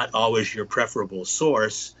not always your preferable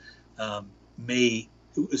source, may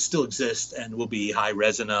still exist and will be high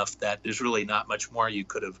res enough that there's really not much more you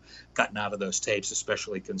could have gotten out of those tapes,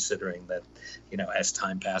 especially considering that as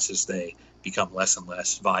time passes they become less and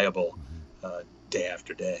less viable day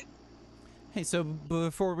after day. Hey, so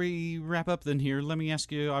before we wrap up then here, let me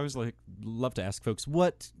ask you, I always love to ask folks,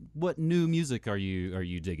 what new music are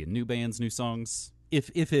you digging? New bands, new songs,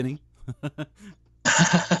 if any?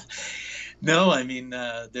 No, I mean,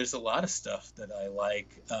 there's a lot of stuff that I like.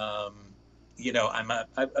 I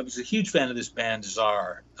was a huge fan of this band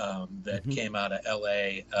Czar that came out of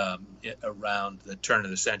LA around the turn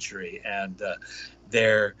of the century, and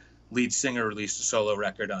their lead singer released a solo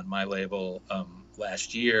record on my label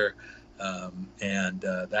last year. And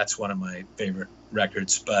that's one of my favorite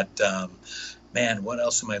records. But man, what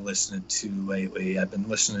else am I listening to lately? I've been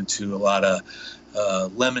listening to a lot of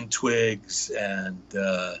Lemon Twigs and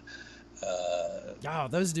oh,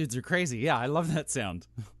 those dudes are crazy. Yeah, I love that sound.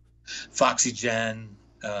 Foxy Jen,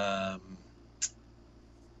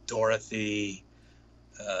 Dorothy,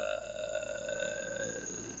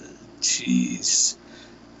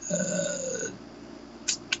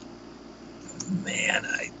 man,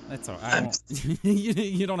 that's all right.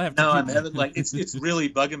 You don't have to. No, I'm having it's really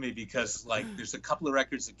bugging me because there's a couple of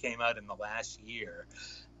records that came out in the last year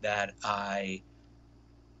that I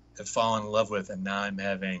have fallen in love with, and now I'm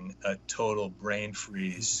having a total brain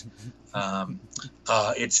freeze.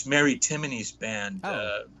 It's Mary Timony's band.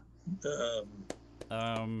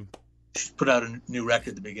 She put out a new record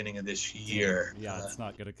at the beginning of this year. Yeah, it's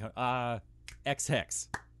not gonna come. X Hex.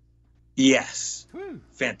 Yes. Woo.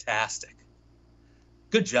 Fantastic.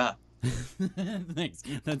 Good job. Thanks.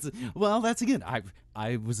 That's again.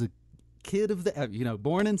 I was a kid of the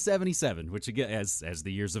born in '77, which again, as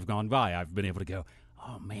the years have gone by, I've been able to go,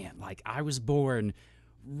 oh man, I was born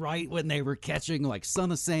right when they were catching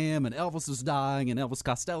Son of Sam and Elvis was dying and Elvis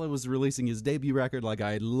Costello was releasing his debut record.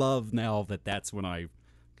 I love now that's when I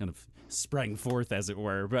kind of sprang forth, as it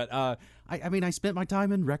were. But I mean, I spent my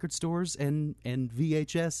time in record stores and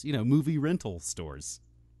VHS, movie rental stores.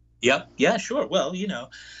 Yep. Yeah, sure. Well,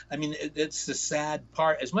 I mean, it's the sad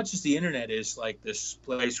part. As much as the internet is this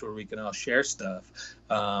place where we can all share stuff,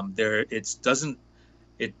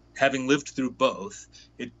 having lived through both,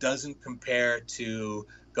 it doesn't compare to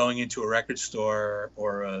going into a record store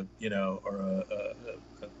or a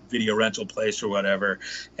video rental place or whatever,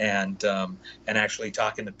 and actually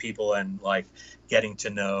talking to people and getting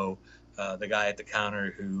to know the guy at the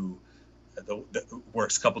counter who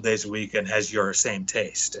works a couple days a week and has your same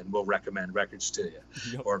taste and will recommend records to you.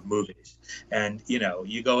 Yep. Or movies. And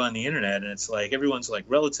you go on the internet and it's everyone's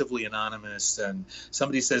relatively anonymous, and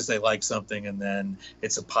somebody says they like something and then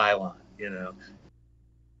it's a pylon, and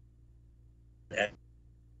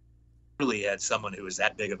literally had someone who was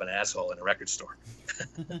that big of an asshole in a record store.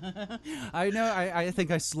 I know. I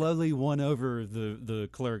think I slowly won over the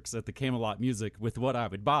clerks at the Camelot Music with what I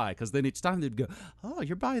would buy, because then each time they'd go, "Oh,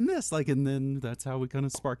 you're buying this," like, and then that's how we kind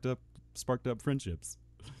of sparked up friendships.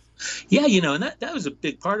 Yeah, and that was a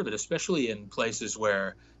big part of it, especially in places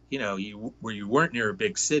where you weren't near a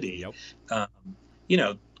big city. Yep.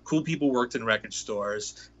 Cool people worked in record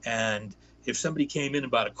stores, and if somebody came in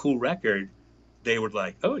and bought a cool record, they were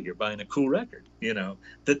like, "Oh, you're buying a cool record." The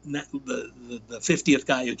 50th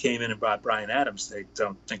guy who came in and bought Bryan Adams, they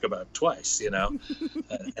don't think about twice. And I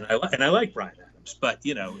like Bryan Adams, but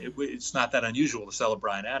it's not that unusual to sell a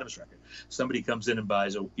Bryan Adams record. Somebody comes in and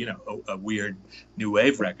buys a weird new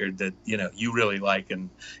wave record that you really like and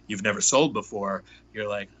you've never sold before. You're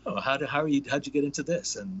like, "Oh, how'd you get into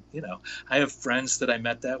this?" And I have friends that I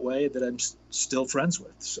met that way that I'm still friends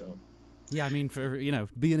with. So. Yeah, I mean, for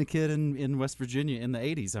being a kid in West Virginia in the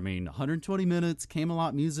 80s, I mean, 120 Minutes,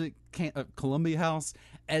 Camelot Music, Columbia House,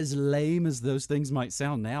 as lame as those things might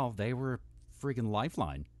sound now, they were a freaking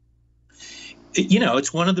lifeline.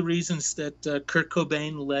 It's one of the reasons that Kurt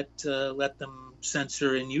Cobain let them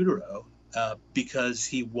censor In Utero, because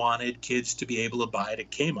he wanted kids to be able to buy it at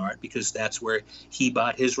Kmart, because that's where he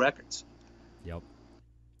bought his records. Yep.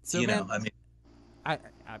 So, I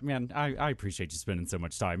appreciate you spending so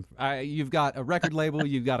much time. You've got a record label,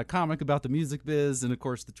 you've got a comic about the music biz, and of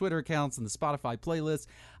course the Twitter accounts and the Spotify playlists.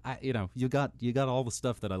 You got all the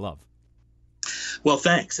stuff that I love. Well,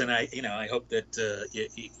 thanks, and I hope that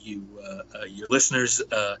your listeners,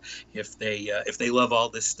 if they love all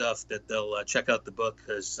this stuff, that they'll check out the book,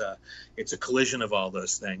 because it's a collision of all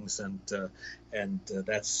those things, and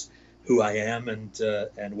that's who I am and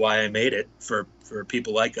why I made it for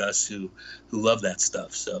people like us who love that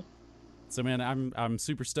stuff. So man, I'm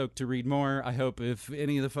super stoked to read more. I hope if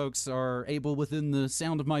any of the folks are able within the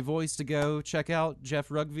sound of my voice to go check out Jeff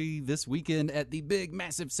Rougvie this weekend at the big,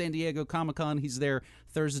 massive San Diego Comic-Con. He's there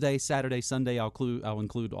Thursday, Saturday, Sunday. I'll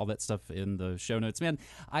include all that stuff in the show notes. Man,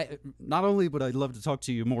 I not only would I love to talk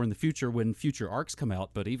to you more in the future when future arcs come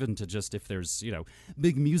out, but even to just if there's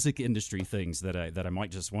big music industry things that I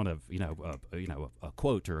might just want to a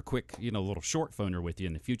quote or a quick little short phoner with you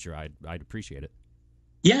in the future. I'd appreciate it.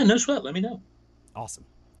 Yeah, no sweat. Let me know. Awesome.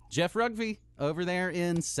 Jeff Rougvie over there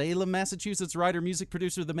in Salem, Massachusetts, writer, music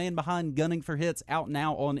producer, the man behind Gunning for Hits, out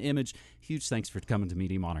now on Image. Huge thanks for coming to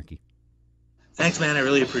Media Monarchy. Thanks, man. I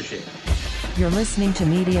really appreciate it. You're listening to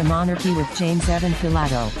Media Monarchy with James Evan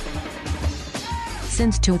Pilato.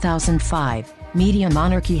 Since 2005, Media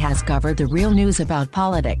Monarchy has covered the real news about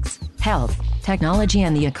politics, health, technology,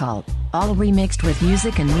 and the occult, all remixed with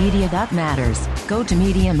music and media that matters. Go to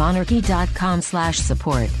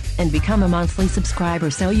MediaMonarchy.com/support and become a monthly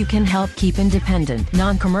subscriber so you can help keep independent,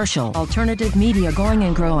 non-commercial, alternative media going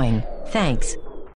and growing. Thanks.